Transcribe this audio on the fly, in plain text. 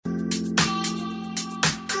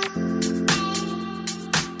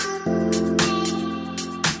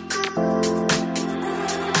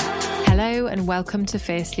Welcome to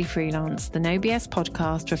Fiercely Freelance, the No BS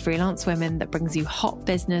podcast for freelance women that brings you hot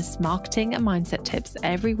business, marketing and mindset tips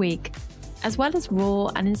every week, as well as raw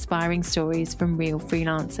and inspiring stories from real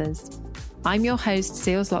freelancers. I'm your host,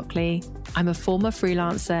 Seals Lockley. I'm a former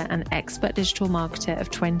freelancer and expert digital marketer of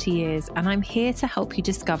 20 years, and I'm here to help you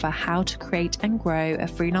discover how to create and grow a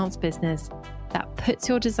freelance business that puts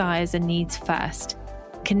your desires and needs first,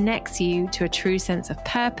 connects you to a true sense of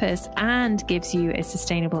purpose, and gives you a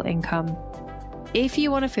sustainable income. If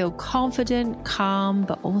you want to feel confident, calm,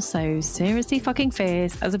 but also seriously fucking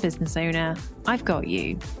fierce as a business owner, I've got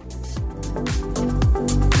you.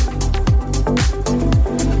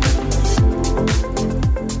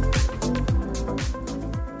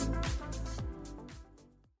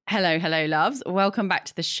 Hello, loves. Welcome back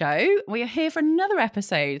to the show. We are here for another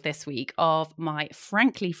episode this week of my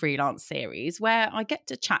Frankly Freelance series, where I get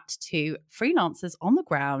to chat to freelancers on the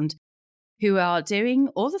ground who are doing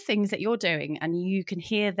all the things that you're doing, and you can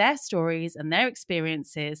hear their stories and their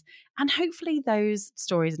experiences, and hopefully those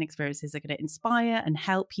stories and experiences are going to inspire and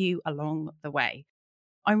help you along the way.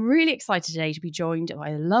 I'm really excited today to be joined by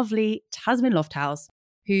a lovely Tasmin Lofthouse,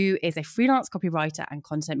 who is a freelance copywriter and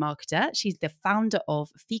content marketer. She's the founder of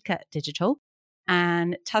Fika Digital.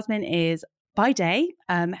 And Tasmin is, by day,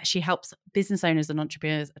 she helps business owners and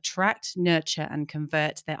entrepreneurs attract, nurture, and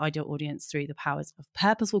convert their ideal audience through the powers of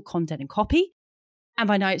purposeful content and copy. And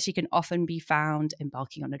by night, she can often be found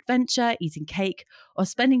embarking on adventure, eating cake, or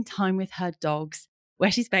spending time with her dogs,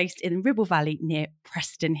 where she's based in Ribble Valley near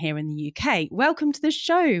Preston here in the UK. Welcome to the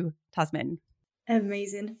show, Tasmin.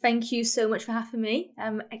 Amazing. Thank you so much for having me.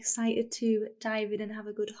 I'm excited to dive in and have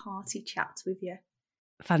a good hearty chat with you.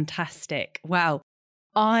 Fantastic. Well,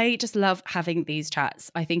 I just love having these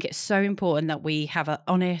chats. I think it's so important that we have an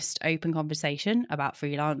honest, open conversation about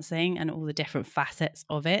freelancing and all the different facets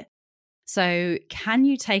of it. So can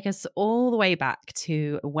you take us all the way back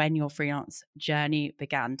to when your freelance journey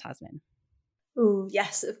began, Tasmin? Oh,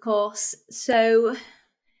 yes, of course. So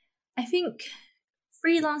I think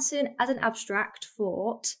freelancing as an abstract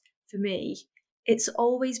thought, for me, it's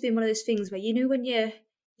always been one of those things where, you know, when you're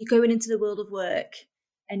going into the world of work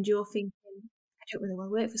and you're thinking, I don't really want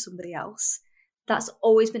to work for somebody else. That's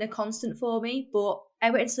always been a constant for me. But I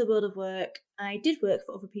went into the world of work. I did work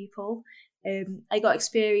for other people. I got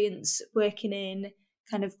experience working in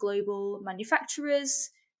kind of global manufacturers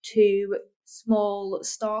to small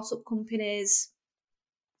startup companies.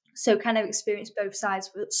 So kind of experienced both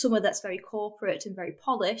sides, somewhere that's very corporate and very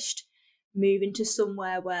polished, moving to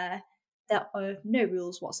somewhere where there are no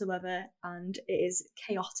rules whatsoever and it is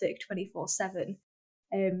chaotic 24/7.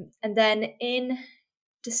 And then in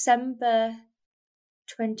December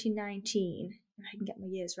 2019, if I can get my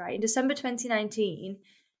years right, in December 2019,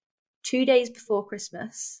 2 days before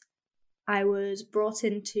Christmas, I was brought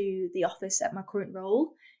into the office at my current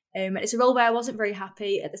role. And it's a role where I wasn't very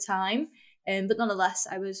happy at the time. But nonetheless,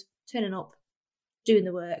 I was turning up, doing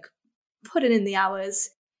the work, putting in the hours.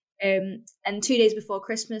 And 2 days before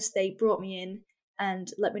Christmas, they brought me in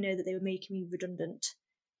and let me know that they were making me redundant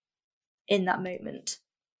in that moment.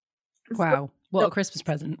 Wow. What a Christmas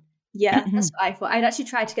present. Yeah, that's what I thought. I'd actually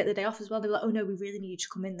tried to get the day off as well. They were like, oh no, we really need you to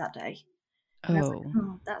come in that day. And I was like,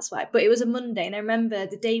 oh, that's why. But it was a Monday. And I remember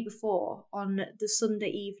the day before, on the Sunday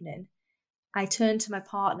evening, I turned to my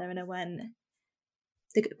partner and I went,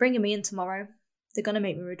 they're bringing me in tomorrow. They're going to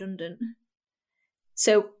make me redundant.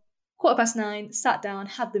 So 9:15, sat down,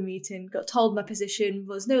 had the meeting, got told my position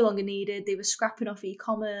was no longer needed. They were scrapping off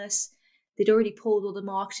e-commerce. They'd already pulled all the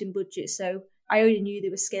marketing budget. So I already knew they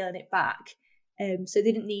were scaling it back. So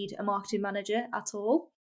they didn't need a marketing manager at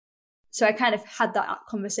all. So I kind of had that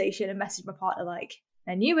conversation and messaged my partner like,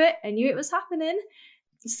 I knew it was happening.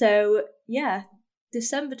 So yeah,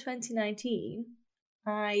 December 2019,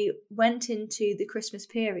 I went into the Christmas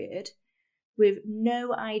period with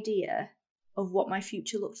no idea of what my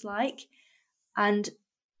future looked like. And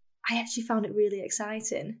I actually found it really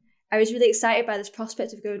exciting. I was really excited by this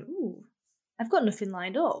prospect of going, ooh, I've got nothing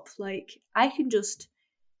lined up. Like, I can just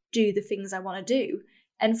do the things I want to do.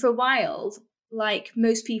 And for a while, like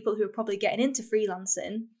most people who are probably getting into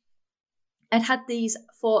freelancing, I'd had these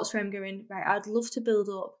thoughts where I'm going, right, I'd love to build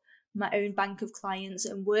up my own bank of clients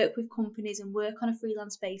and work with companies and work on a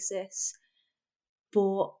freelance basis.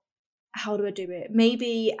 But how do I do it?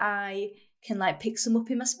 Maybe I can like pick some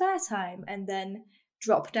up in my spare time and then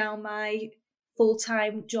drop down my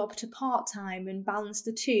full-time job to part-time and balance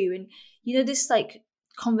the two. And, you know, this like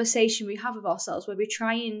conversation we have with ourselves where we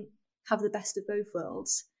try and have the best of both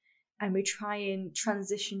worlds and we try and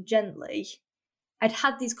transition gently. I'd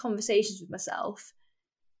had these conversations with myself.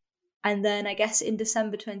 And then I guess in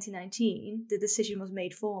December 2019, the decision was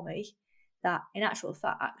made for me that in actual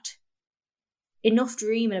fact, enough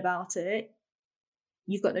dreaming about it,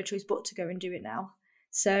 you've got no choice but to go and do it now.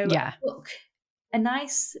 So I took a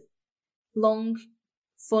nice, long,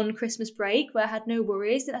 fun Christmas break where I had no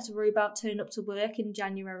worries, didn't have to worry about turning up to work in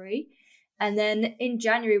January. And then in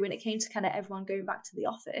January, when it came to kind of everyone going back to the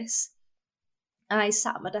office, I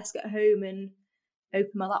sat at my desk at home and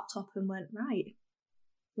opened my laptop and went, right,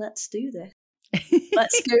 let's do this.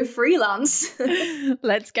 Let's go freelance.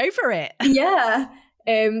 Let's go for it. Yeah.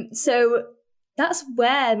 So that's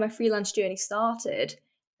where my freelance journey started.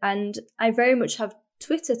 And I very much have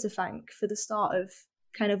Twitter to thank for the start of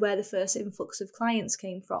kind of where the first influx of clients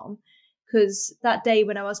came from. Because that day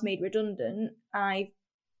when I was made redundant, I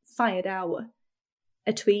fired out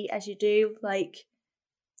a tweet, as you do, like,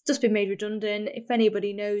 just been made redundant. If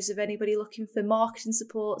anybody knows of anybody looking for marketing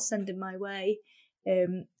support, send them my way.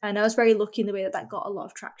 And I was very lucky in the way that got a lot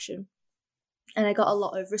of traction. And I got a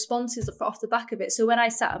lot of responses off the back of it. So when I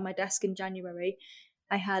sat at my desk in January,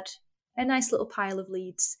 I had a nice little pile of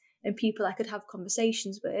leads and people I could have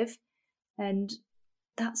conversations with. And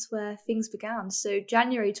that's where things began. So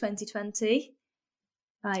January 2020,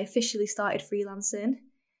 I officially started freelancing.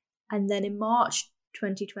 And then in March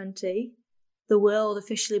 2020, the world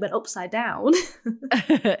officially went upside down.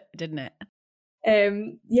 Didn't it?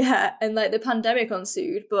 Yeah, and like the pandemic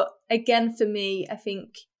ensued. But again, for me, I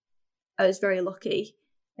think I was very lucky.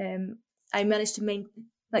 I managed to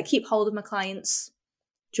keep hold of my clients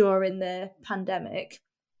during the pandemic.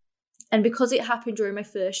 And because it happened during my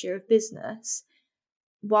first year of business,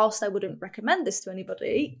 whilst I wouldn't recommend this to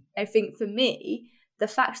anybody, I think for me, the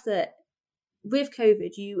fact that with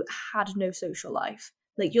COVID, you had no social life.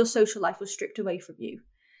 Like, your social life was stripped away from you.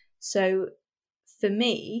 So for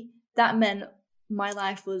me, that meant my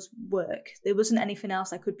life was work. There wasn't anything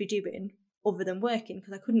else I could be doing other than working,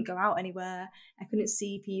 because I couldn't go out anywhere. I couldn't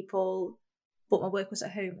see people, but my work was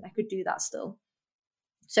at home and I could do that still.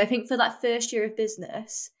 So I think for that first year of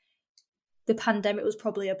business, the pandemic was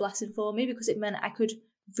probably a blessing for me, because it meant I could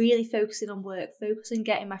really focus in on work, focus on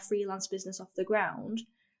getting my freelance business off the ground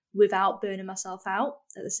without burning myself out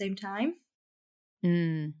at the same time.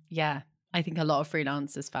 Yeah, I think a lot of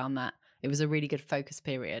freelancers found that it was a really good focus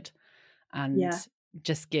period, and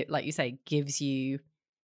just like you say,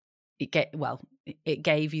 it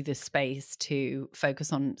gave you the space to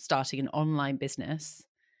focus on starting an online business,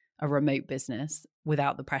 a remote business,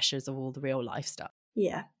 without the pressures of all the real life stuff.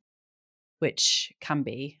 Yeah. Which can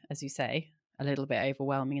be, as you say, a little bit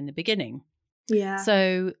overwhelming in the beginning. Yeah.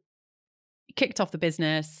 So you kicked off the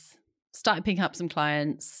business, started picking up some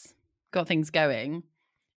clients, got things going,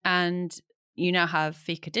 and you now have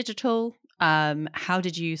Fika Digital. How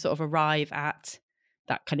did you sort of arrive at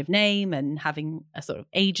that kind of name and having a sort of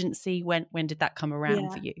agency? When did that come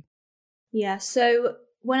around for you? Yeah, so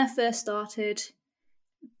when I first started,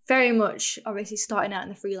 very much obviously starting out in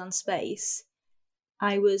the freelance space,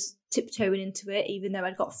 I was tiptoeing into it. Even though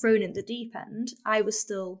I'd got thrown in the deep end, I was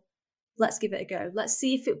still, let's give it a go. Let's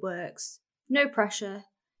see if it works. No pressure.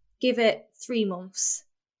 Give it 3 months.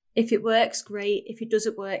 If it works, great. If it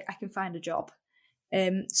doesn't work, I can find a job.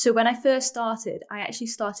 So when I first started, I actually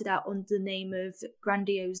started out under the name of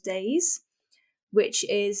Grandiose Days, which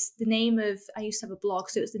is the name of, I used to have a blog,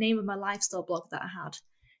 so it was the name of my lifestyle blog that I had.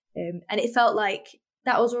 And it felt like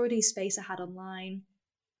that was already a space I had online.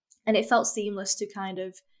 And it felt seamless to kind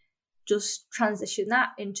of just transition that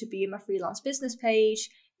into being my freelance business page,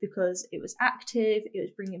 because it was active, it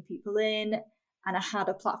was bringing people in, and I had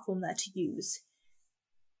a platform there to use.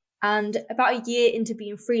 And about a year into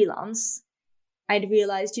being freelance, I'd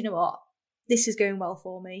realised, you know what, this is going well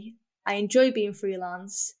for me. I enjoy being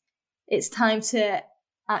freelance. It's time to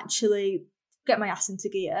actually get my ass into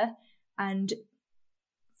gear and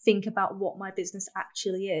think about what my business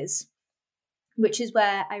actually is, which is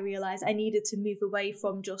where I realised I needed to move away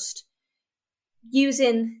from just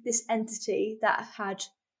using this entity that had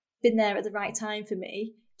been there at the right time for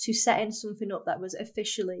me to setting something up that was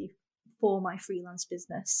officially for my freelance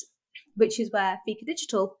business, which is where Fika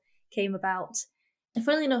Digital came about. And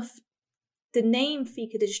funnily enough, the name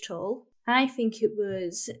Fika Digital, I think it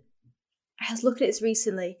was, I was looking at this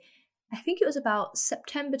recently, I think it was about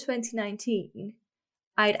September 2019,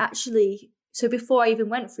 I'd actually, so before I even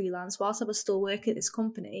went freelance, whilst I was still working at this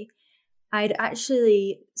company, I'd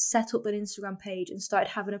actually set up an Instagram page and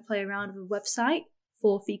started having a play around with a website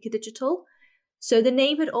for Fika Digital. So the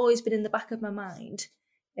name had always been in the back of my mind,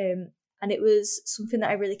 and it was something that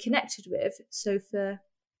I really connected with. So for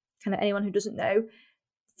kind of anyone who doesn't know,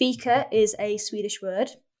 Fika is a Swedish word,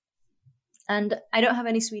 and I don't have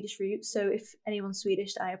any Swedish roots, so if anyone's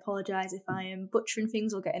Swedish, I apologise if I am butchering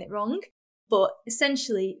things or getting it wrong. But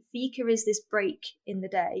essentially, Fika is this break in the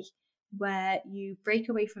day where you break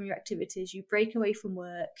away from your activities, you break away from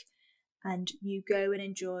work, and you go and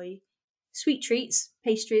enjoy sweet treats,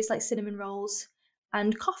 pastries like cinnamon rolls,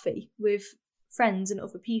 and coffee with friends and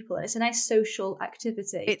other people. And it's a nice social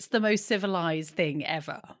activity. It's the most civilized thing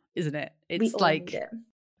ever, isn't it? It's we all like, need it.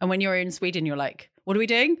 And when you're in Sweden, you're like, what are we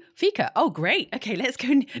doing? Fika. Oh, great. Okay, let's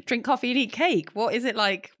go and drink coffee and eat cake. What is it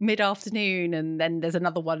like mid-afternoon? And then there's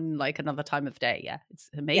another one like another time of day. Yeah, it's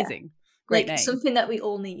amazing. Yeah. Great name. Something that we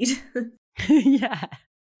all need. Yeah.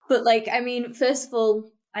 But like, I mean, first of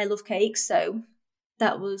all, I love cake, so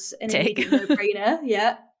that was an immediate no-brainer.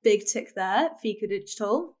 Yeah, big tick there. Fika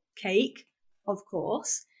Digital, cake, of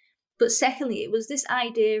course. But secondly, it was this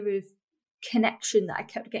idea of connection that I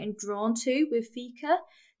kept getting drawn to with Fika.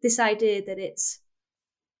 This idea that it's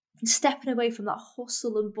stepping away from that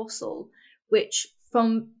hustle and bustle, which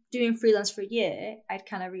from doing freelance for a year, I'd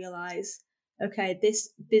kind of realised, okay, this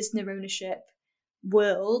business ownership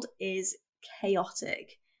world is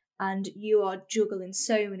chaotic and you are juggling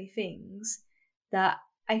so many things that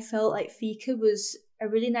I felt like Fika was a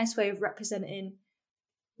really nice way of representing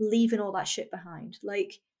leaving all that shit behind.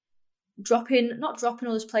 Like not dropping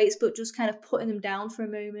all those plates, but just kind of putting them down for a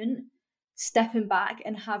moment, stepping back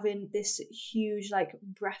and having this huge like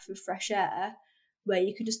breath of fresh air where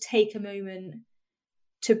you can just take a moment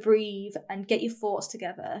to breathe and get your thoughts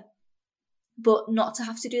together, but not to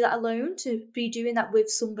have to do that alone, to be doing that with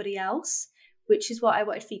somebody else, which is what I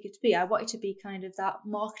wanted Fika to be. I wanted to be kind of that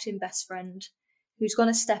marketing best friend who's going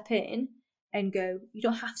to step in and go, you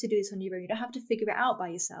don't have to do this on your own. You don't have to figure it out by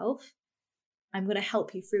yourself. I'm going to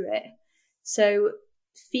help you through it. So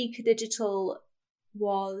Fika Digital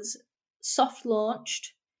was soft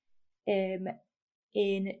launched in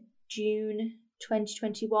June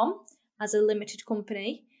 2021 as a limited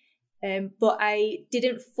company, but I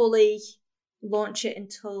didn't fully launch it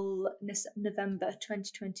until November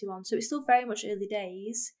 2021. So it's still very much early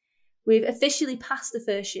days. We've officially passed the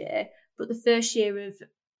first year, but the first year of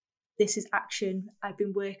this is action I've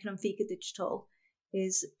been working on Fika Digital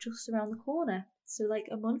is just around the corner. So like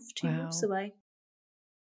a month, 2 months away.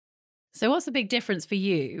 So what's the big difference for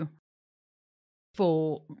you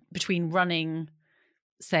between running,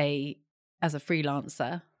 say, as a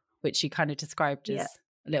freelancer, which you kind of described as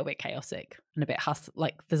a little bit chaotic and a bit hustle,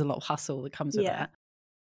 like there's a lot of hustle that comes with that,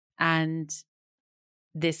 and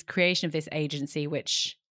this creation of this agency,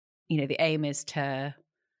 which, you know, the aim is to,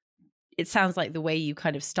 it sounds like the way you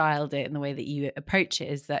kind of styled it and the way that you approach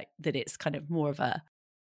it is that it's kind of more of a,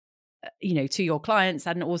 you know, to your clients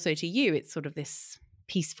and also to you, it's sort of this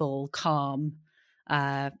peaceful, calm,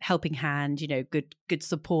 helping hand, you know, good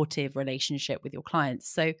supportive relationship with your clients.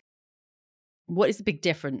 So what is the big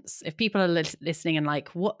difference if people are listening and like,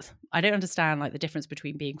 what, I don't understand like the difference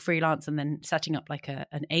between being freelance and then setting up like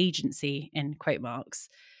an agency in quote marks.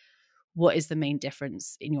 What is the main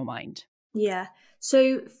difference in your mind? Yeah.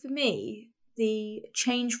 So for me, the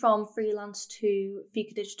change from freelance to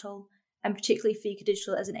Fika Digital, and particularly Fika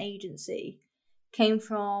Digital as an agency, came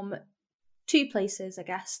from two places, I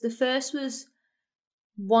guess. The first was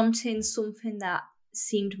wanting something that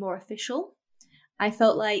seemed more official. I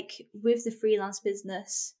felt like with the freelance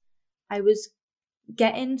business, I was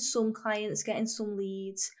getting some clients, getting some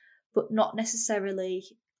leads, but not necessarily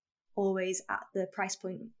always at the price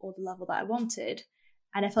point or the level that I wanted.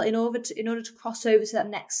 And I felt in order to cross over to that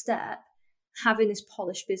next step, having this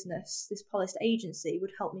polished business, this polished agency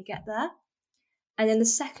would help me get there. And then the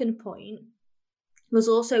second point was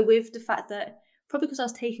also with the fact that probably because I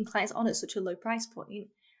was taking clients on at such a low price point,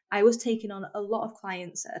 I was taking on a lot of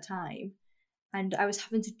clients at a time. And I was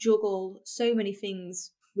having to juggle so many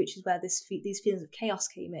things, which is where these feelings of chaos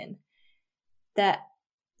came in, that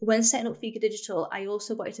when setting up Fika Digital, I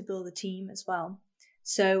also wanted to build a team as well.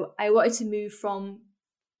 So I wanted to move from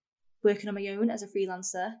working on my own as a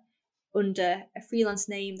freelancer under a freelance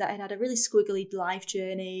name that had a really squiggly life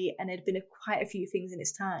journey and had been quite a few things in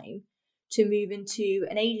its time, to move into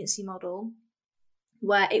an agency model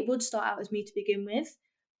where it would start out as me to begin with,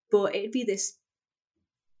 but it'd be this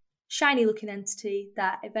shiny looking entity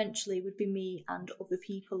that eventually would be me and other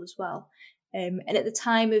people as well. And at the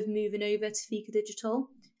time of moving over to Fika Digital,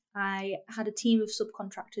 I had a team of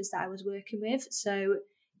subcontractors that I was working with. So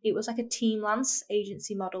it was like a Team Lance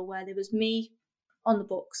agency model where there was me on the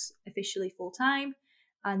books officially full time,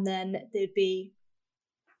 and then there'd be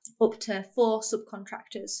up to 4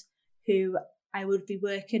 subcontractors who I would be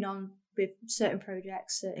working on with certain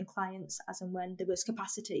projects, certain clients, as and when there was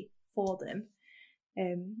capacity for them.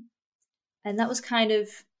 And that was kind of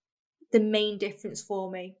the main difference for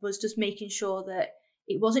me, was just making sure that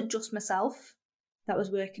it wasn't just myself that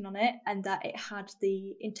was working on it, and that it had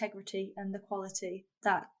the integrity and the quality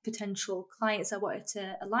that potential clients I wanted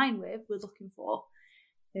to align with were looking for.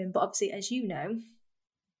 But obviously, as you know,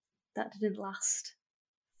 that didn't last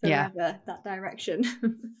forever, that direction.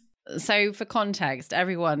 So for context,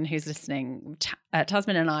 everyone who's listening,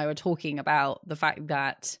 Tasmin and I were talking about the fact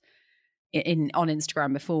that on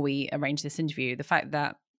Instagram before we arranged this interview, the fact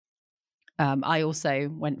that I also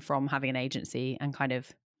went from having an agency and kind of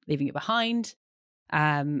leaving it behind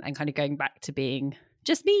and kind of going back to being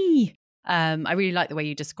just me. I really like the way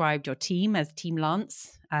you described your team as Team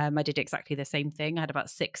Lance. I did exactly the same thing. I had about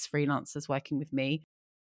 6 freelancers working with me.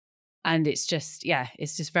 And it's just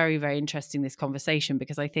very, very interesting, this conversation,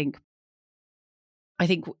 because I think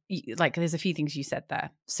like there's a few things you said there.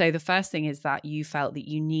 So the first thing is that you felt that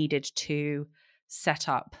you needed to set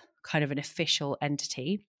up kind of an official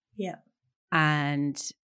entity. Yeah. And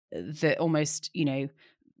the almost, the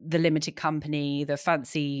limited company, the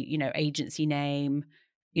fancy, agency name,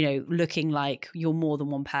 looking like you're more than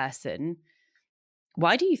one person.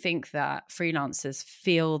 Why do you think that freelancers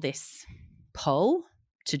feel this pull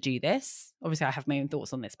to do this? Obviously, I have my own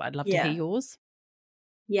thoughts on this, but I'd love to hear yours.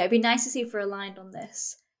 Yeah, it'd be nice to see if we're aligned on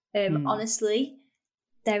this. Honestly,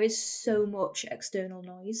 there is so much external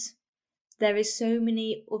noise. There is so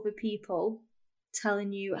many other people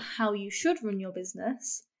telling you how you should run your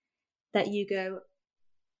business that you go,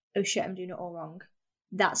 oh shit, I'm doing it all wrong.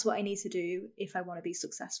 That's what I need to do if I want to be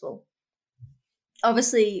successful.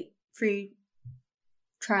 Obviously, through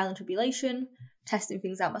trial and tribulation, testing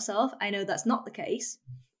things out myself, I know that's not the case.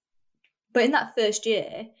 But in that first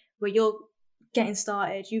year where you're getting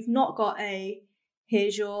started, you've not got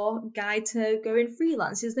here's your guide to going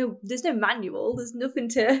freelance. There's no manual. There's nothing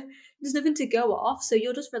to go off. So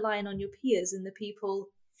you're just relying on your peers and the people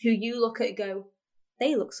who you look at and go,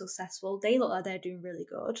 they look successful. They look like they're doing really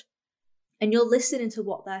good. And you're listening to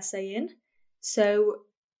what they're saying. So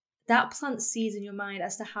that plants seeds in your mind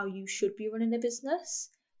as to how you should be running a business.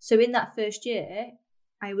 So in that first year,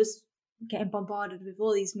 I was getting bombarded with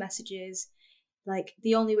all these messages like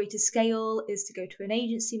the only way to scale is to go to an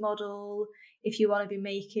agency model. If you want to be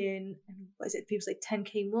making, people say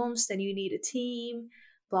 10K months, then you need a team,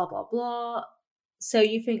 blah, blah, blah. So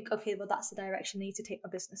you think, okay, well, that's the direction I need to take my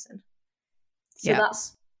business in. So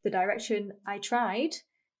that's the direction I tried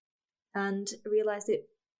and realized it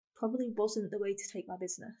probably wasn't the way to take my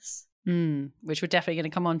business. Which we're definitely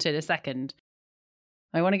going to come on to in a second.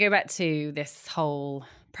 I want to go back to this whole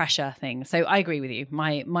pressure thing. So I agree with you.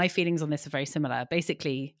 My feelings on this are very similar.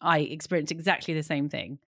 Basically, I experienced exactly the same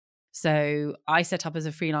thing. So I set up as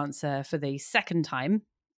a freelancer for the second time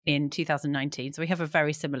in 2019. So we have a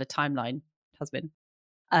very similar timeline, husband.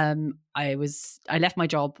 I left my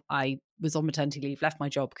job. I was on maternity leave, left my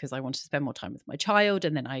job because I wanted to spend more time with my child.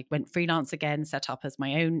 And then I went freelance again, set up as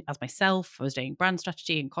myself. I was doing brand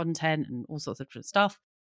strategy and content and all sorts of different stuff.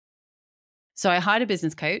 So I hired a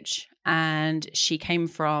business coach, and she came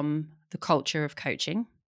from the culture of coaching,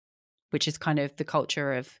 which is kind of the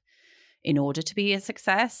culture of, in order to be a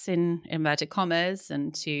success in inverted commas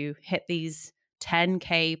and to hit these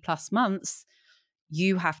 10K plus months,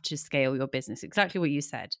 you have to scale your business. Exactly what you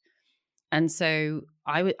said. And so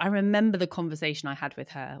I remember the conversation I had with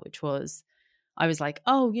her, which was, I was like,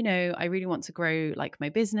 oh, I really want to grow like my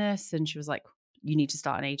business. And she was like, you need to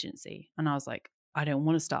start an agency. And I was like, I don't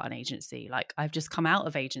want to start an agency. Like, I've just come out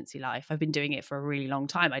of agency life. I've been doing it for a really long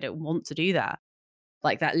time. I don't want to do that.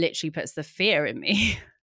 Like, that literally puts the fear in me.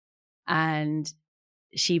 And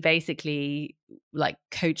she basically like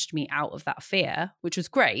coached me out of that fear, which was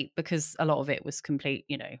great because a lot of it was complete,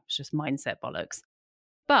 it's just mindset bollocks.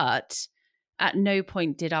 But at no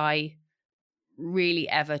point did I really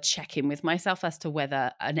ever check in with myself as to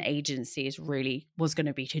whether an agency was going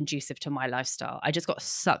to be conducive to my lifestyle. I just got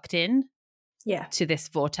sucked in to this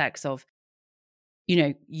vortex of,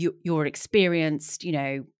 you're experienced,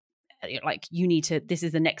 like you need to, this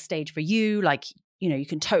is the next stage for you. Like, you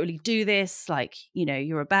can totally do this. Like,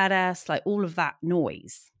 you're a badass, like all of that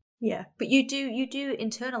noise. Yeah. But you do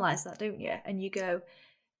internalize that, don't you? And you go,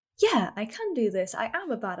 yeah, I can do this. I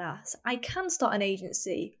am a badass. I can start an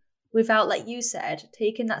agency without, like you said,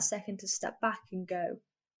 taking that second to step back and go,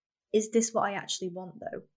 is this what I actually want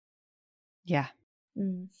though? Yeah.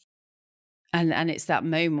 And it's that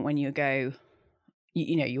moment when you go,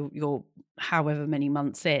 you're however many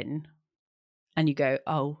months in and you go,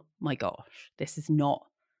 oh my gosh, this is not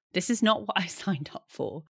what I signed up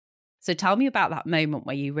for. So tell me about that moment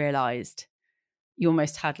where you realized you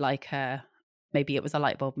almost had like maybe it was a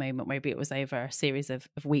light bulb moment, maybe it was over a series of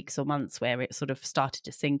weeks or months where it sort of started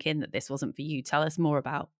to sink in that this wasn't for you. Tell us more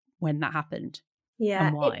about when that happened. Yeah.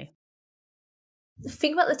 And why.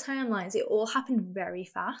 think about the timelines, it all happened very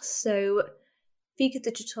fast. So Fika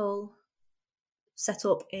Digital set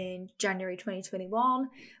up in January 2021.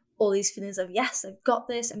 All these feelings of, yes, I've got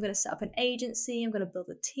this. I'm going to set up an agency. I'm going to build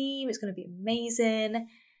a team. It's going to be amazing.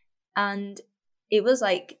 And it was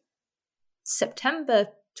like September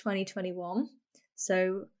 2021.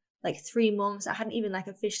 So like 3 months. I hadn't even like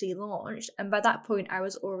officially launched. And by that point, I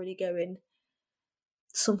was already going,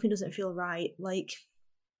 something doesn't feel right. Like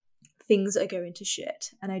things are going to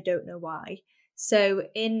shit and I don't know why. So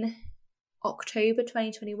in October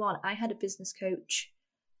 2021, I had a business coach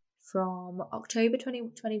from October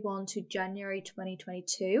 2021 to January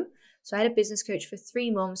 2022. So I had a business coach for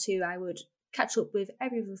 3 months who I would catch up with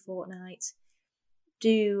every other fortnight,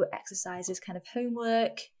 do exercises, kind of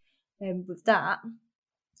homework with that.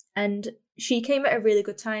 And she came at a really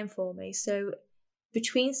good time for me. So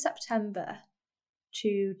between September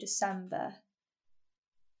to December,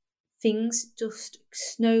 things just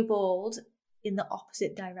snowballed in the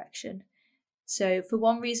opposite direction. So for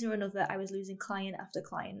one reason or another, I was losing client after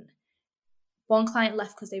client. One client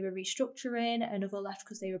left because they were restructuring, another left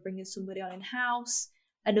because they were bringing somebody on in-house,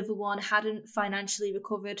 another one hadn't financially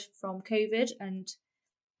recovered from COVID and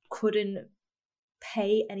couldn't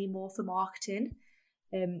pay any more for marketing,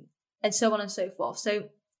 and so on and so forth. So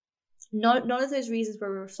none of those reasons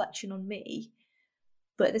were a reflection on me.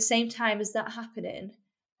 But at the same time as that happening,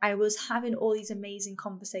 I was having all these amazing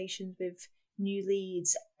conversations with new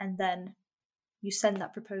leads, and then you send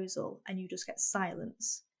that proposal and you just get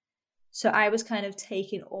silence. So I was kind of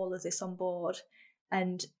taking all of this on board,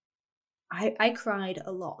 and I cried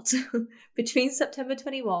a lot. Between September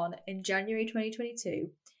 21 and January 2022,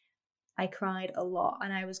 I cried a lot,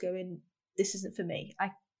 and I was going, this isn't for me.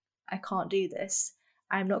 I can't do this.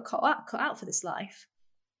 I'm not cut out for this life.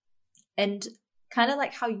 And kind of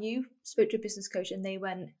like how you spoke to a business coach and they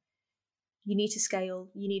went, you need to scale,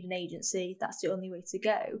 you need an agency, that's the only way to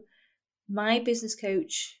go. My business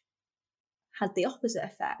coach had the opposite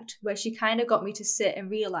effect, where she kind of got me to sit and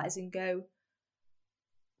realize and go,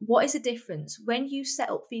 what is the difference? When you set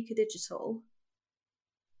up Fika Digital,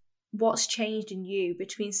 what's changed in you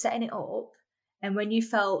between setting it up and when you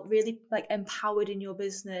felt really like empowered in your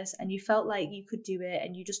business and you felt like you could do it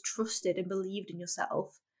and you just trusted and believed in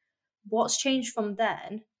yourself? What's changed from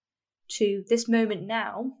then to this moment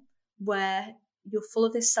now where you're full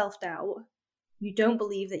of this self-doubt, you don't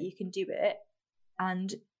believe that you can do it,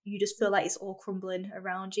 and you just feel like it's all crumbling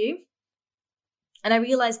around you? And I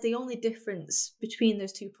realized the only difference between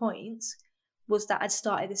those 2 points was that I'd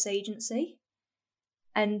started this agency.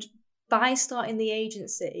 And by starting the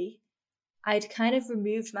agency, I'd kind of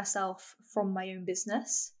removed myself from my own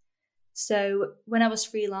business. So when I was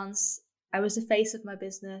freelance, I was the face of my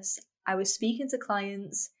business. I was speaking to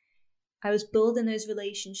clients. I was building those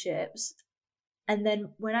relationships. And then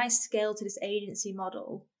when I scaled to this agency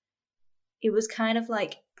model, it was kind of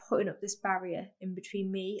like putting up this barrier in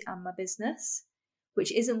between me and my business,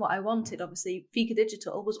 which isn't what I wanted. Obviously, Fika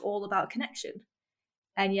Digital was all about connection.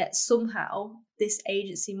 And yet somehow this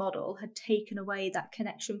agency model had taken away that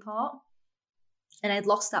connection part. And I'd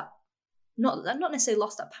lost that, not necessarily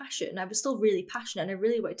lost that passion. I was still really passionate and I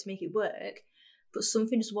really wanted to make it work, but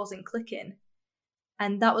something just wasn't clicking.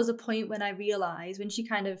 And that was a point when I realized, when she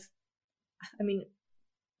kind of, I mean,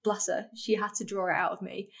 bless her, she had to draw it out of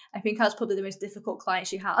me. I think I was probably the most difficult client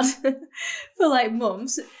she had for like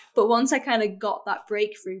months. But once I kind of got that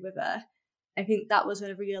breakthrough with her, I think that was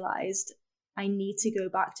when I realized I need to go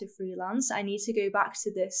back to freelance. I need to go back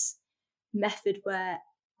to this method where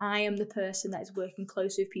I am the person that is working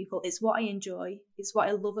close with people. It's what I enjoy. It's what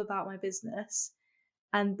I love about my business.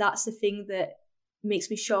 And that's the thing that makes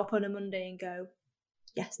me show up on a Monday and go,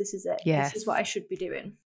 yes, this is it. Yes. This is what I should be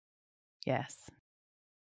doing. Yes.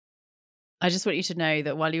 I just want you to know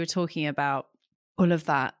that while you were talking about all of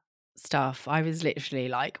that stuff, I was literally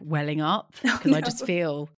like welling up because I just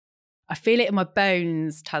I feel it in my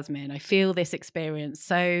bones, Tasmin. I feel this experience.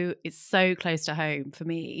 So it's so close to home for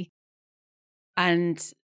me. And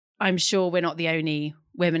I'm sure we're not the only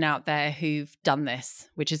women out there who've done this,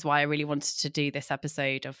 which is why I really wanted to do this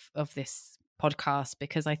episode of this podcast,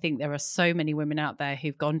 because I think there are so many women out there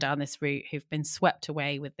who've gone down this route, who've been swept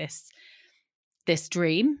away with this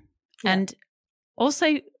dream. Yeah. And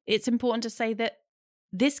also it's important to say that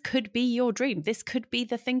this could be your dream. This could be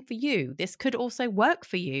the thing for you. This could also work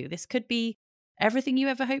for you. This could be everything you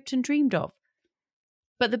ever hoped and dreamed of.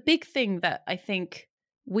 But the big thing that I think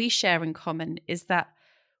we share in common is that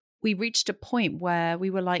we reached a point where we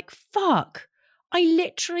were like, fuck, I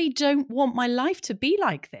literally don't want my life to be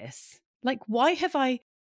like this. Like, why have I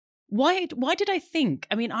why did I think,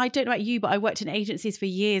 I mean, I don't know about you, but I worked in agencies for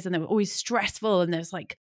years and they were always stressful and there was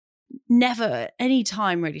like never any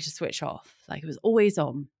time really to switch off. Like it was always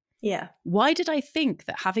on. Yeah. Why did I think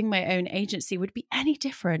that having my own agency would be any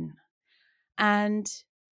different? And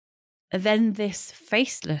then this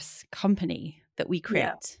faceless company that we create.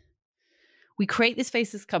 Yeah. We create this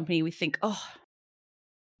faceless company. We think, oh,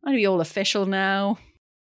 I'm going to be all official now.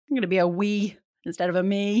 I'm going to be a we instead of a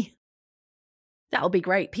me. That'll be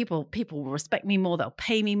great. People will respect me more. They'll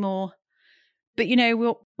pay me more. But, you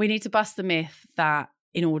know, we need to bust the myth that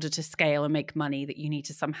in order to scale and make money, that you need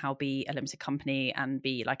to somehow be a limited company and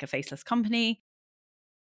be like a faceless company.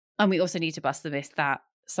 And we also need to bust the myth that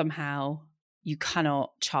somehow you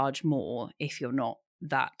cannot charge more if you're not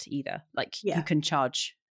that either. Like you can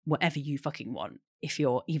charge whatever you fucking want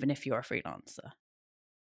even if you're a freelancer.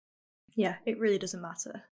 Yeah, it really doesn't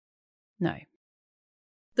matter. No.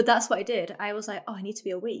 But that's what I did. I was like, oh, I need to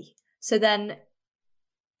be a we. So then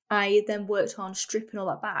I worked on stripping all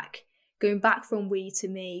that back, going back from we to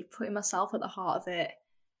me, putting myself at the heart of it.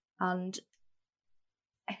 And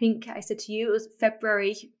I think I said to you, it was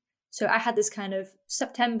February. So I had this kind of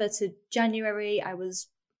September to January, I was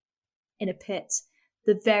in a pit,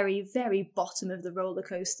 the very, very bottom of the roller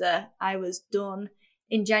coaster. I was done.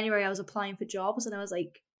 In January, I was applying for jobs and I was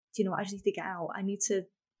like, do you know what? I just need to get out.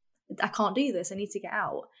 I can't do this. I need to get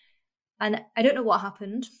out. And I don't know what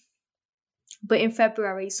happened, but in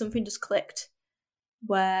February, something just clicked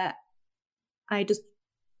where I just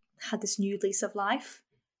had this new lease of life.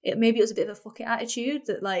 Maybe it was a bit of a fuck it attitude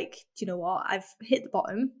that like, do you know what? I've hit the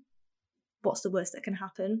bottom. What's the worst that can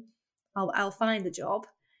happen? I'll find the job.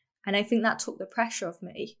 And I think that took the pressure off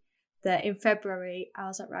me, that in February, I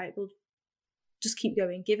was like, right, we'll just keep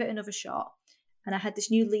going, give it another shot. And I had this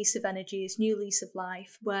new lease of energy, this new lease of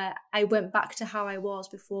life, where I went back to how I was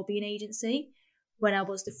before being agency, when I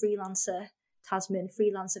was the freelancer, Tasmin,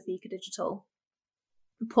 freelancer Vika Digital,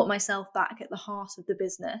 put myself back at the heart of the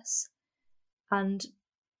business. And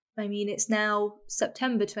I mean, it's now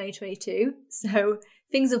September 2022, so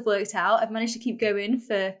things have worked out. I've managed to keep going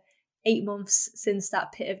for 8 months since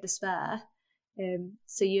that pit of despair.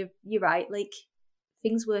 So you're right, like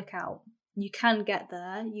things work out. You can get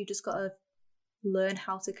there. You just got to learn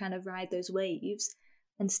how to kind of ride those waves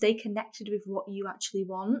and stay connected with what you actually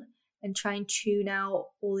want and try and tune out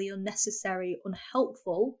all the unnecessary,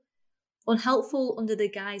 unhelpful under the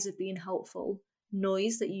guise of being helpful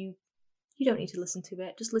noise that you don't need to listen to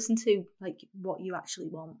it. Just listen to like what you actually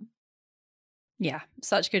want. Yeah,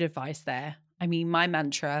 such good advice there. I mean, my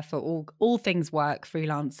mantra for all things work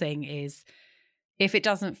freelancing is if it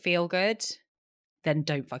doesn't feel good, then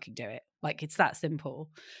don't fucking do it. Like it's that simple.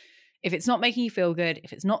 If it's not making you feel good,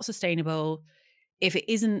 if it's not sustainable, if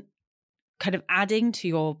it isn't kind of adding to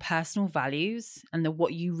your personal values and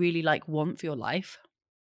what you really like want for your life,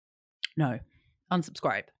 no,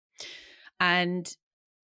 unsubscribe. And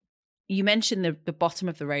you mentioned the bottom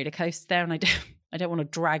of the roller coaster there, and I don't want to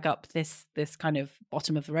drag up this kind of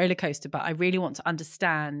bottom of the roller coaster, but I really want to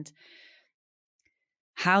understand,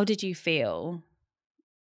 how did you feel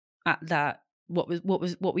at that? What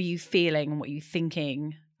were you feeling and what were you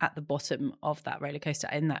thinking at the bottom of that roller coaster,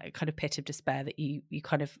 in that kind of pit of despair that you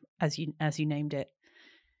kind of, as you named it?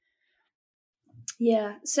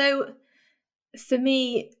 Yeah. So for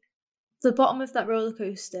me, the bottom of that roller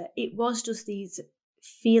coaster, it was just these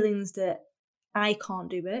feelings that I can't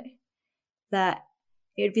do it. That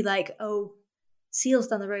it would be like, oh, Seal's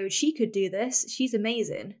down the road, she could do this, she's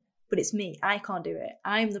amazing, but it's me, I can't do it.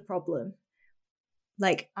 I'm the problem.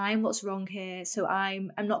 Like, I'm what's wrong here, so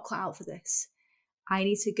I'm not cut out for this. I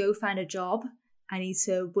need to go find a job. I need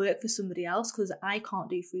to work for somebody else because I can't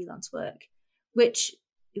do freelance work, which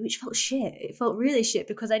felt shit. It felt really shit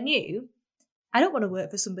because I knew I don't want to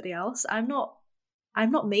work for somebody else. I'm not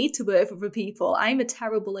made to work for other people. I'm a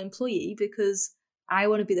terrible employee because I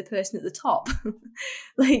want to be the person at the top.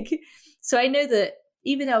 So I know that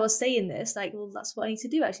even though I was saying this, like, well, that's what I need to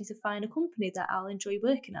do. I need to find a company that I'll enjoy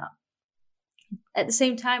working at. At the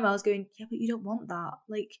same time, I was going, yeah, but you don't want that.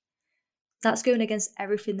 Like, that's going against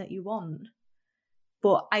everything that you want.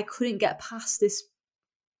 But I couldn't get past this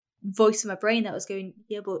voice in my brain that was going,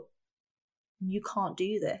 yeah, but you can't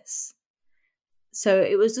do this. So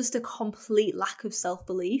it was just a complete lack of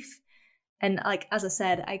self-belief. And like, as I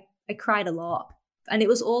said, I cried a lot. And it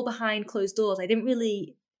was all behind closed doors. I didn't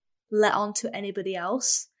really let on to anybody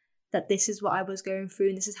else that this is what I was going through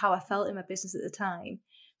and this is how I felt in my business at the time.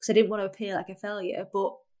 Because I didn't want to appear like a failure.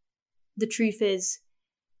 But the truth is,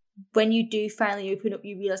 when you do finally open up,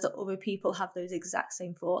 you realise that other people have those exact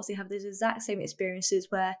same thoughts. They have those exact same experiences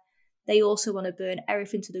where they also want to burn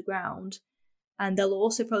everything to the ground And they'll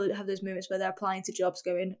also probably have those moments where they're applying to jobs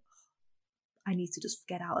going, I need to just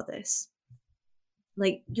get out of this.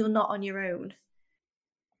 Like, you're not on your own.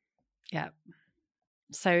 Yeah.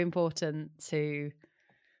 So important to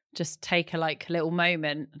just take a little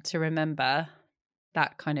moment to remember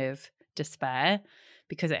that kind of despair,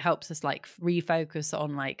 because it helps us refocus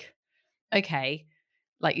on okay,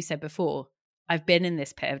 like you said before, I've been in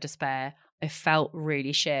this pit of despair. I felt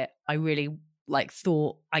really shit. I really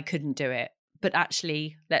thought I couldn't do it. But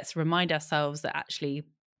actually, let's remind ourselves that actually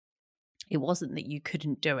it wasn't that you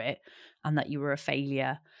couldn't do it and that you were a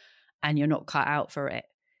failure and you're not cut out for it.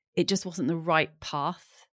 It just wasn't the right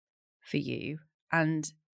path for you. And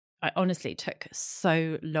I honestly took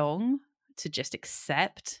so long to just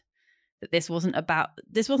accept that this wasn't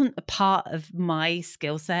a part of my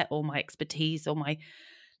skill set or my expertise or my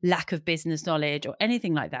lack of business knowledge or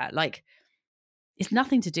anything like that. It's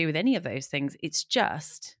nothing to do with any of those things. It's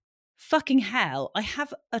just fucking hell. I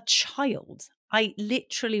have a child. I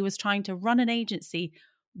literally was trying to run an agency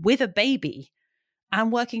with a baby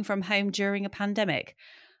and working from home during a pandemic.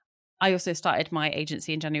 I also started my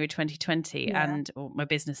agency in January 2020 or my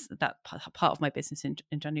business, that part of my business in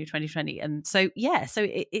January 2020. And so,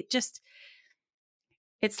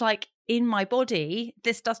 it's like in my body,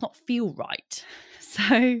 this does not feel right.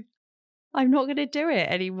 So I'm not going to do it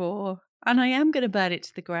anymore. And I am going to burn it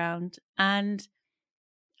to the ground. And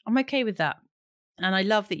I'm okay with that. And I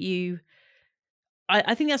love that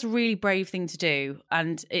I think that's a really brave thing to do.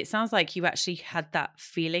 And it sounds like you actually had that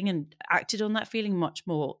feeling and acted on that feeling in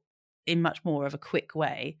much more of a quick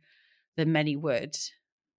way than many would,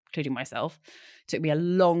 including myself. It took me a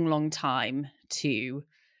long, long time to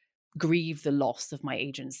grieve the loss of my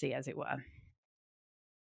agency, as it were.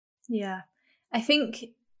 Yeah. I think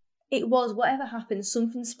it was, whatever happened,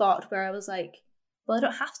 something sparked where I was like, well, I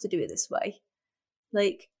don't have to do it this way.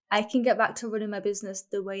 I can get back to running my business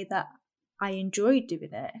the way that I enjoyed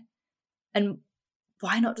doing it. And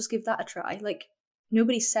why not just give that a try?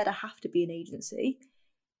 Nobody said I have to be an agency.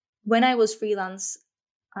 When I was freelance,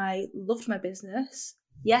 I loved my business.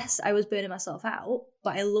 Yes, I was burning myself out,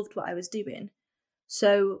 but I loved what I was doing.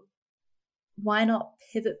 So why not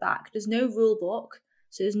pivot back? There's no rule book.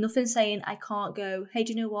 So there's nothing saying I can't go, hey,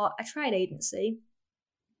 do you know what? I tried agency,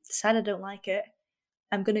 decided I don't like it.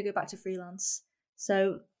 I'm going to go back to freelance.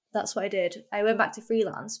 So that's what I did. I went back to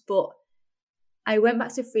freelance, but I went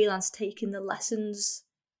back to freelance taking the lessons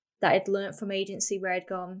that I'd learned from agency, where I'd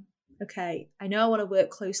gone, okay, I know I want to work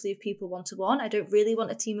closely with people one-to-one. I don't really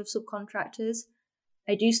want a team of subcontractors.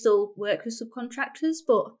 I do still work with subcontractors,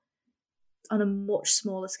 but on a much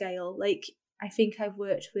smaller scale. I think I've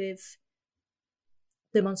worked with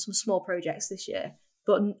them on some small projects this year,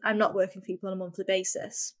 but I'm not working with people on a monthly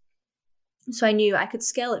basis. So I knew I could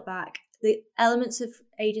scale it back. The elements of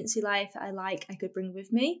agency life I could bring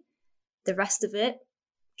with me. The rest of it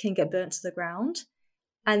can get burnt to the ground.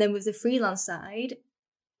 And then with the freelance side,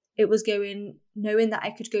 it was knowing that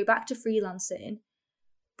I could go back to freelancing,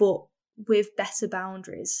 but with better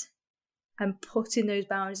boundaries, and putting those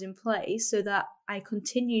boundaries in place so that I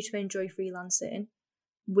continue to enjoy freelancing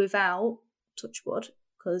without, touch wood,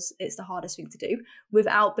 because it's the hardest thing to do,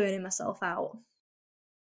 without burning myself out.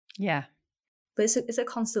 Yeah. But it's a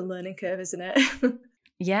constant learning curve, isn't it?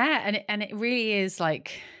 Yeah, and it really is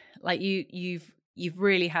you've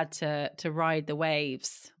really had to ride the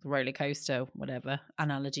waves, the roller coaster, whatever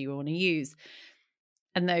analogy you want to use.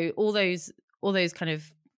 And though all those kind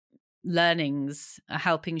of learnings are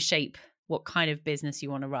helping shape what kind of business you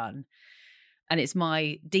want to run. And it's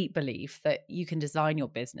my deep belief that you can design your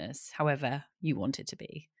business however you want it to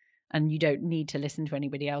be. And you don't need to listen to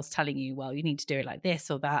anybody else telling you, well, you need to do it like this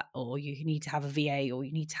or that, or you need to have a VA, or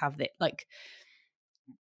you need to have that.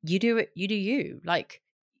 You do it, you do you.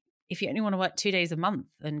 If you only want to work 2 days a month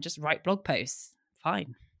and just write blog posts,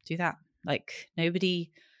 fine, do that. There's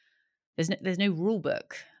no rule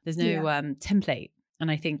book. There's no template. And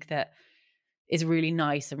I think that it's really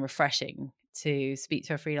nice and refreshing to speak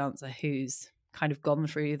to a freelancer who's kind of gone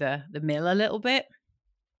through the mill a little bit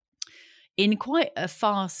in quite a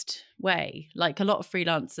fast way. A lot of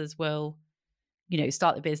freelancers will,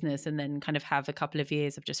 start the business and then kind of have a couple of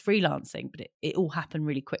years of just freelancing, but it all happened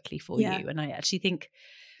really quickly for you. And I actually think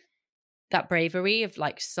that bravery of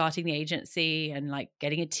starting the agency and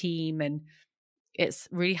getting a team, and it's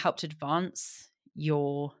really helped advance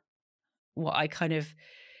what I kind of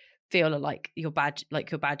feel are your badge,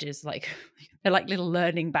 your badges, they're little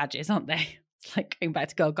learning badges, aren't they? It's going back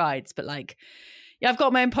to Girl Guides, but I've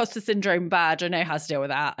got my imposter syndrome badge. I know how to deal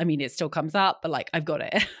with that. I mean, it still comes up, but I've got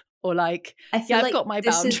it. Or I've got my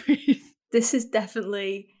boundaries. This is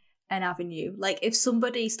definitely an avenue. Like if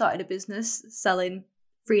somebody started a business selling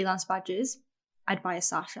freelance badges, I'd buy a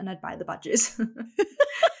sash and I'd buy the badges.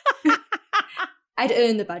 I'd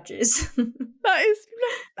earn the badges. That is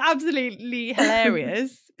absolutely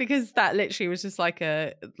hilarious, because that literally was just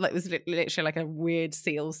literally like a weird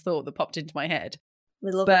seal's thought that popped into my head.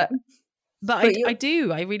 We love it. But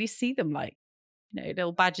I really see them like,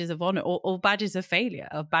 little badges of honor or badges of failure,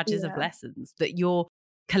 or badges of lessons that you're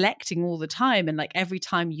collecting all the time. And like every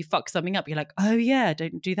time you fuck something up, you're like, oh yeah,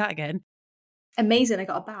 don't do that again. Amazing. I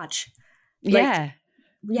got a badge. Yeah.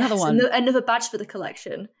 Another one. Another badge for the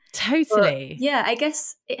collection. Totally. But yeah, I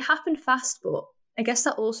guess it happened fast, but I guess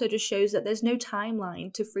that also just shows that there's no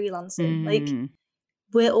timeline to freelancing. Like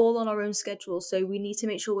we're all on our own schedule, so we need to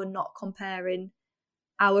make sure we're not comparing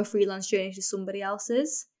our freelance journey to somebody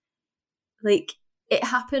else's. Like it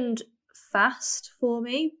happened fast for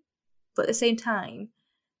me, but at the same time,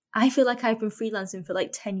 I feel like I've been freelancing for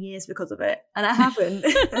like 10 years because of it, and I haven't.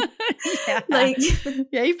 You've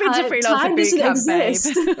been to freelancer boot camp, babe.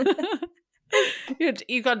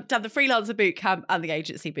 You've got to have the freelancer boot camp and the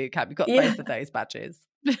agency boot camp. You've got both of those badges.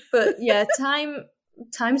 But yeah,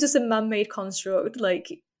 time's just a man-made construct.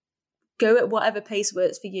 Like, go at whatever pace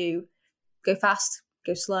works for you. Go fast,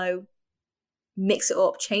 go slow, mix it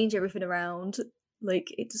up, change everything around. Like,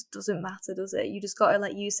 it just doesn't matter, does it? You just got to,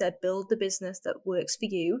 like you said, build the business that works for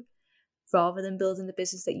you rather than building the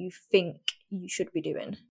business that you think you should be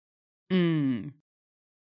doing.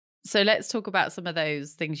 So let's talk about some of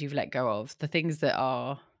those things you've let go of, the things that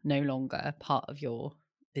are no longer part of your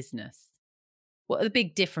business. What are the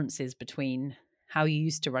big differences between how you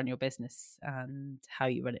used to run your business and how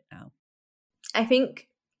you run it now? I think,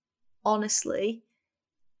 honestly,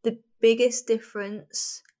 the biggest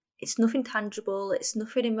difference, it's nothing tangible, it's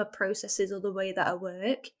nothing in my processes or the way that I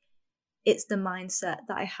work. It's the mindset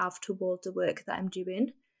that I have towards the work that I'm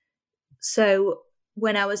doing. So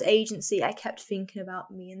when I was agency, I kept thinking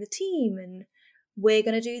about me and the team, and we're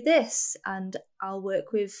going to do this, and I'll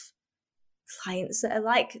work with clients that are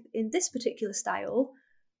like in this particular style.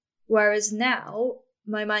 Whereas now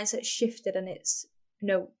my mindset shifted, and it's,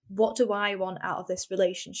 what do I want out of this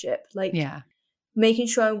relationship? Like, making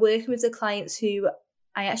sure I'm working with the clients who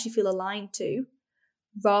I actually feel aligned to,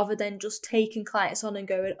 rather than just taking clients on and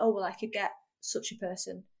going, oh, well, I could get such a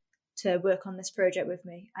person to work on this project with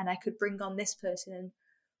me, and I could bring on this person, and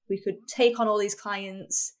we could take on all these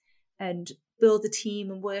clients and build a team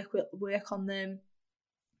and work on them.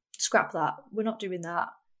 Scrap that. We're not doing that.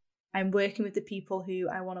 I'm working with the people who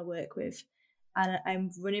I want to work with, and I'm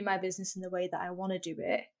running my business in the way that I want to do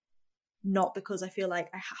it, not because I feel like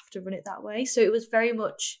I have to run it that way. So it was very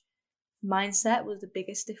much mindset was the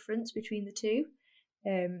biggest difference between the two.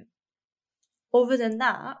 Other than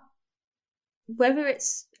that, whether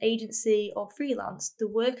it's agency or freelance, the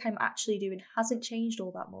work I'm actually doing hasn't changed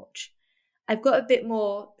all that much. I've got a bit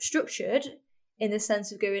more structured in the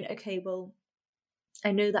sense of going, okay, well,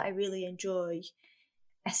 I know that I really enjoy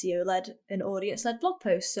SEO-led and audience-led blog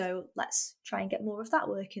posts, so let's try and get more of that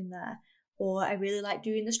work in there. Or I really like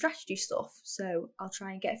doing the strategy stuff, so I'll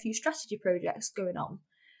try and get a few strategy projects going on.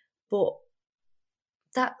 But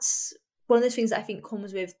that's one of the things that I think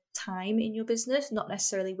comes with time in your business, not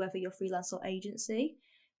necessarily whether you're freelance or agency.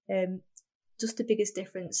 Just the biggest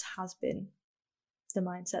difference has been the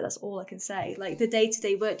mindset. That's all I can say. Like, the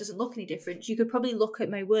day-to-day work doesn't look any different. You could probably look at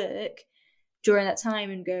my work during that time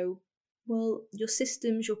and go, well, your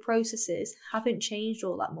systems, your processes haven't changed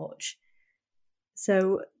all that much.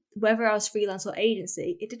 So whether I was freelance or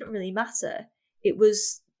agency, it didn't really matter. It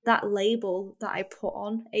was that label that I put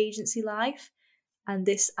on agency life, and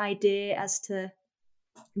this idea as to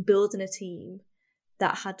building a team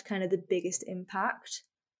that had kind of the biggest impact.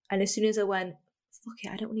 And as soon as I went, fuck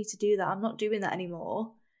it, I don't need to do that, I'm not doing that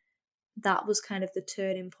anymore, that was kind of the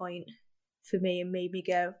turning point for me and made me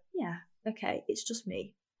go, yeah, okay, it's just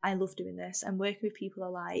me. I love doing this. I'm working with people I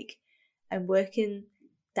like. I'm working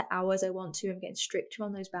the hours I want to. I'm getting stricter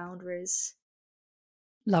on those boundaries.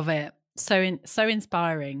 Love it. So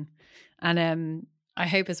inspiring. And I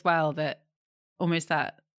hope as well that almost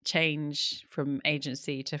that change from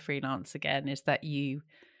agency to freelance again is that you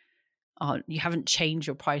haven't changed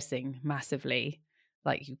your pricing massively.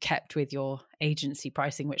 Like, you kept with your agency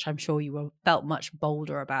pricing, which I'm sure you felt much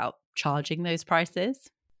bolder about charging those prices.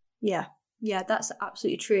 Yeah, that's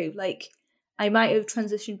absolutely true. Like, I might have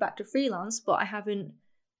transitioned back to freelance, but I haven't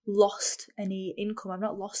lost any income. I've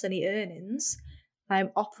not lost any earnings. I'm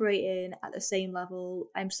operating at the same level.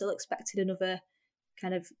 I'm still expecting another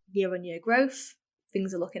kind of year-on-year growth.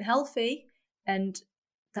 Things are looking healthy. And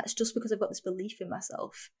that's just because I've got this belief in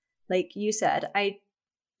myself. Like you said, I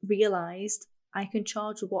realised I can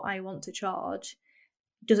charge what I want to charge.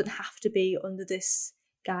 It doesn't have to be under this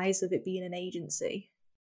guise of it being an agency.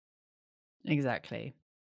 Exactly.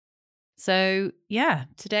 So, yeah,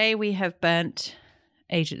 today we have burnt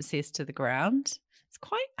agencies to the ground. It's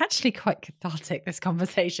actually quite cathartic, this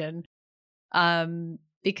conversation,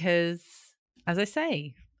 because, as I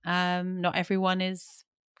say, not everyone is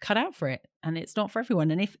cut out for it, and it's not for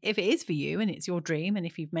everyone. And if it is for you and it's your dream and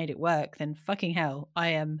if you've made it work, then fucking hell,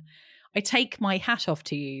 I take my hat off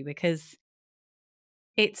to you, because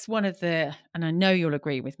it's one of the, and I know you'll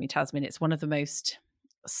agree with me, Tasmin, it's one of the most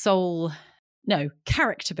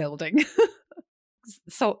character building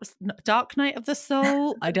Dark Night of the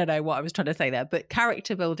Soul. I don't know what I was trying to say there, but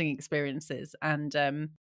character building experiences. And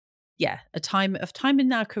a time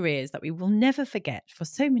in our careers that we will never forget for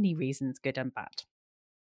so many reasons, good and bad.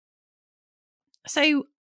 So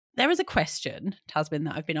there is a question, Tasmin,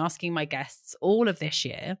 that I've been asking my guests all of this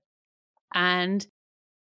year. And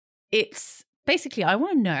it's basically, I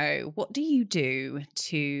want to know, what do you do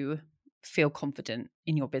to feel confident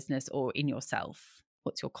in your business or in yourself?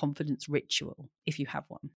 What's your confidence ritual, if you have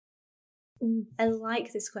one? I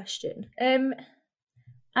like this question.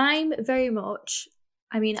 I'm very much,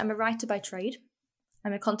 I'm a writer by trade.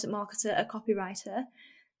 I'm a content marketer, a copywriter.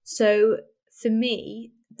 So for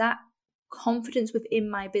me, that confidence within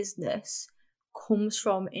my business comes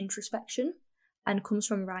from introspection and comes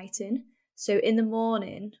from writing. So in the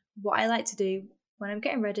morning, what I like to do when I'm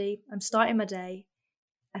getting ready, I'm starting my day,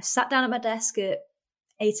 I've sat down at my desk at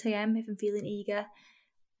 8 a.m. if I'm feeling eager.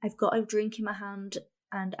 I've got a drink in my hand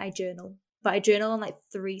and I journal. But I journal on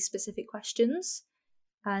 3 specific questions.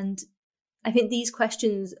 And I think these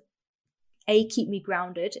questions, keep me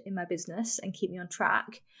grounded in my business and keep me on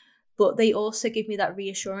track. But they also give me that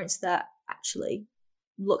reassurance that actually,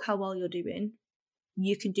 look how well you're doing.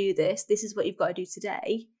 You can do this. This is what you've got to do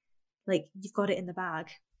today. You've got it in the bag.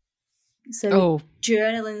 So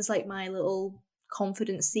journaling's my little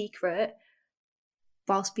confidence secret,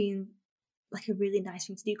 whilst being a really nice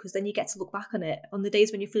thing to do, because then you get to look back on it. On the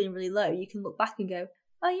days when you're feeling really low, you can look back and go,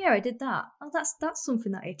 oh yeah, I did that. Oh, that's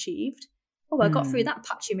something that I achieved. Oh, I got through that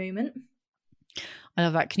patchy moment. I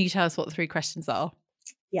love that. Can you tell us what the 3 questions are?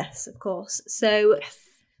 Yes, of course. So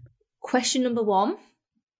question number 1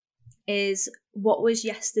 is, what was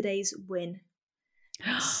yesterday's win?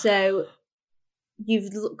 So you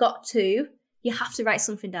have to write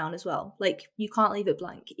something down as well. You can't leave it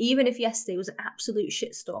blank. Even if yesterday was an absolute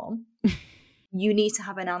shitstorm, you need to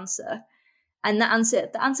have an answer. And the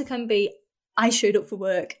answer can be, I showed up for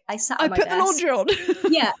work. I sat at my desk. I put the laundry on.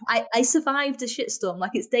 Yeah, I survived a shitstorm.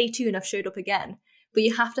 It's day 2 and I've showed up again. But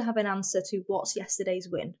you have to have an answer to what's yesterday's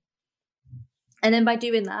win. And then by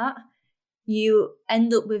doing that, you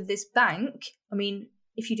end up with this bank.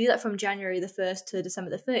 If you do that from January the 1st to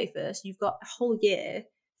December the 31st, you've got a whole year,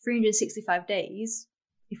 365 days,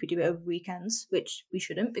 if we do it over weekends, which we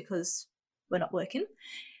shouldn't because we're not working.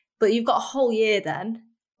 But you've got a whole year then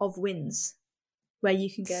of wins where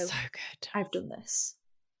you can go, so good, I've done this.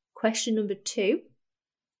 Question number 2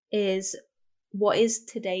 is, what is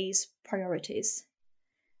today's priorities?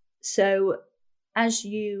 So as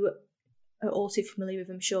you are all too familiar with,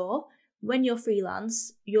 I'm sure, when you're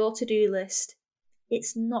freelance, your to-do list,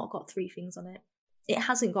 it's not got 3 things on it. It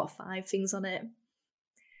hasn't got 5 things on it.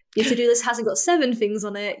 Your to-do list hasn't got 7 things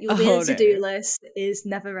on it. Your to-do list is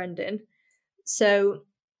never ending. So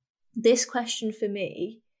this question for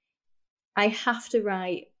me, I have to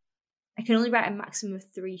write, I can only write a maximum of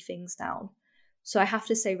 3 things down. So I have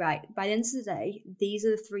to say, right, by the end of the day, these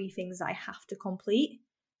are the 3 things that I have to complete.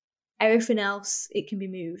 Everything else, it can be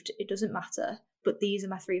moved. It doesn't matter. But these are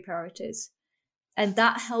my 3 priorities. And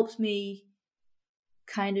that helps me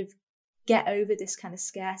kind of get over this kind of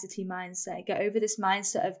scarcity mindset, get over this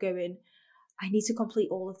mindset of going, I need to complete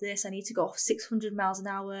all of this. I need to go 600 miles an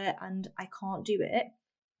hour and I can't do it.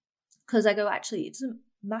 Because I go, actually, it doesn't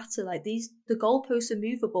matter. The goalposts are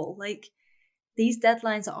movable. These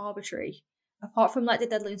deadlines are arbitrary. Apart from the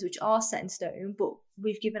deadlines which are set in stone, but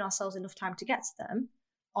we've given ourselves enough time to get to them,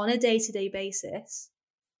 on a day-to-day basis,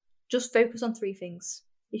 just focus on 3 things.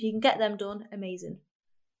 If you can get them done, amazing.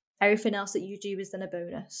 Everything else that you do is then a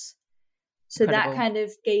bonus. So Incredible. That kind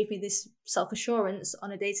of gave me this self-assurance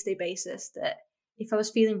on a day-to-day basis that if I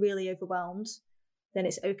was feeling really overwhelmed, then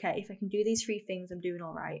it's okay. If I can do these 3 things, I'm doing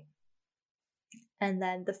all right. And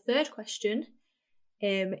then the 3rd question,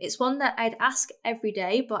 it's one that I'd ask every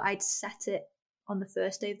day, but I'd set it on the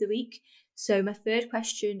first day of the week. So my 3rd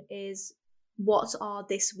question is, what are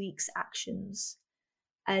this week's actions?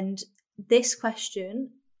 And this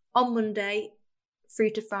question, on Monday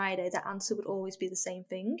through to Friday, the answer would always be the same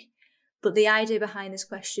thing. But the idea behind this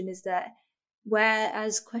question is that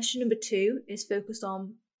Whereas question number 2 is focused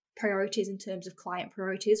on priorities in terms of client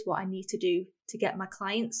priorities, what I need to do to get my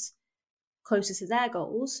clients closer to their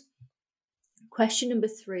goals. Question number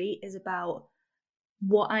 3 is about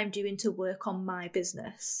what I'm doing to work on my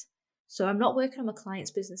business. So I'm not working on my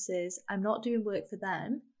clients' businesses. I'm not doing work for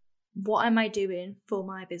them. What am I doing for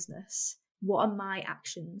my business? What are my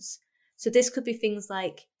actions? So this could be things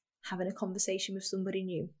like having a conversation with somebody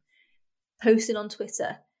new, posting on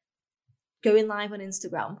Twitter, going live on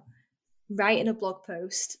Instagram, writing a blog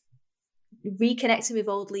post, reconnecting with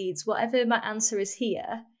old leads. Whatever my answer is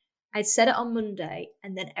here, I'd set it on Monday,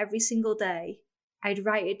 and then every single day I'd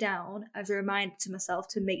write it down as a reminder to myself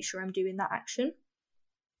to make sure I'm doing that action.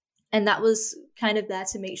 And that was kind of there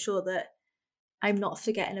to make sure that I'm not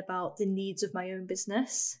forgetting about the needs of my own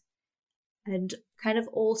business. And kind of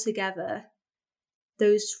all together,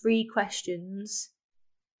 those 3 questions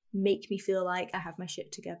make me feel like I have my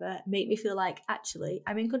shit together, make me feel like, actually,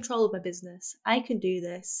 I'm in control of my business. I can do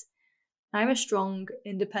this. I'm a strong,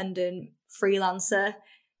 independent freelancer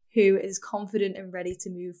who is confident and ready to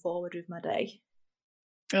move forward with my day.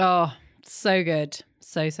 Oh, so good.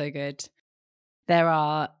 So good. There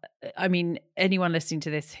are, I mean, anyone listening to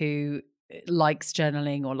this who likes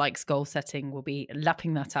journaling or likes goal setting will be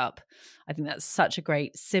lapping that up. I think that's such a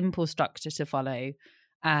great, simple structure to follow.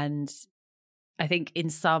 And I think in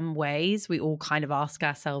some ways we all kind of ask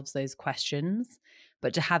ourselves those questions,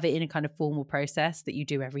 but to have it in a kind of formal process that you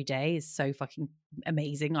do every day is so fucking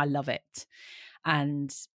amazing. I love it.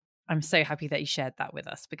 And I'm so happy that you shared that with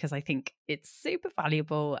us, because I think it's super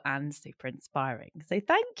valuable and super inspiring. So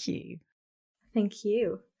thank you. Thank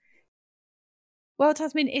you. Well,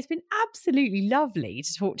 Tasmin, it's been absolutely lovely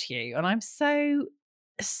to talk to you. And I'm so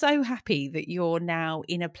happy that you're now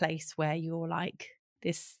in a place where you're like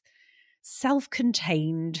this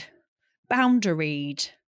self-contained,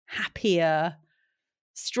 boundaried, happier,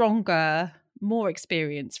 stronger, more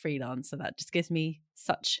experienced freelancer. That just gives me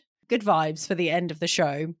such good vibes for the end of the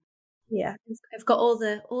show. Yeah, I've got all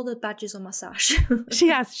the badges on my sash. She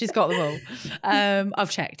has. She's got them all.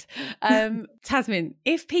 I've checked. Tasmin,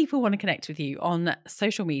 if people want to connect with you on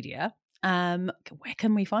social media, where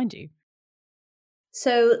can we find you?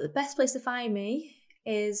 So the best place to find me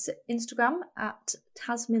is Instagram at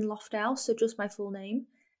Tasmin Loftout, so just my full name.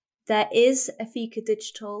 There is Afika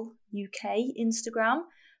Digital UK Instagram,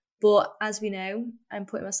 but as we know, I'm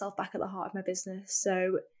putting myself back at the heart of my business.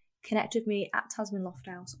 So connect with me at Tasmin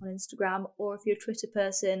Lofthouse on Instagram, or if you're a Twitter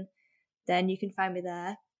person, then you can find me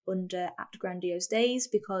there under @Grandiose Days,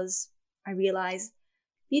 because I realise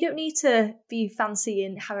you don't need to be fancy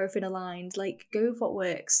and have everything aligned. Like, go with what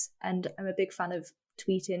works. And I'm a big fan of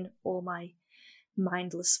tweeting all my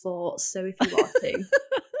mindless thoughts. So if you want to,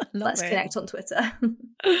 let's connect on Twitter.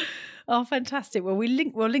 Oh, fantastic. Well, we'll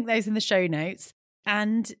link those in the show notes.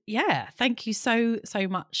 And yeah, thank you so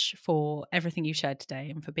much for everything you shared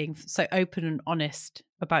today and for being so open and honest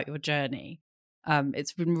about your journey.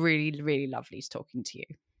 It's been really, really lovely talking to you.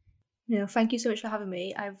 No, thank you so much for having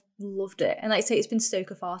me. I've loved it. And like I say, it's been so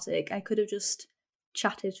cathartic. I could have just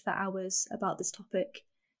chatted for hours about this topic.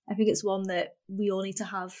 I think it's one that we all need to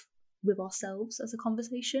have with ourselves as a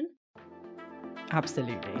conversation.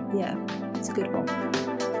 Absolutely. Yeah, it's a good one.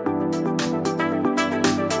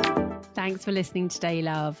 Thanks for listening today,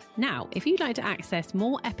 love. Now, if you'd like to access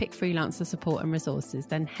more epic freelancer support and resources,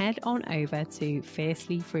 then head on over to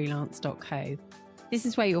fiercelyfreelance.co. This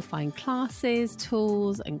is where you'll find classes,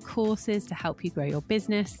 tools, and courses to help you grow your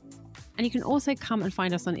business. And you can also come and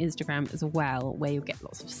find us on Instagram as well, where you'll get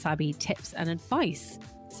lots of savvy tips and advice.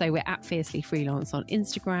 So we're at Fiercely Freelance on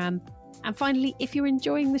Instagram. And finally, if you're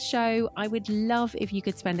enjoying the show, I would love if you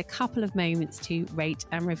could spend a couple of moments to rate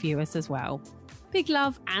and review us as well. Big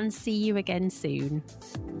love, and see you again soon.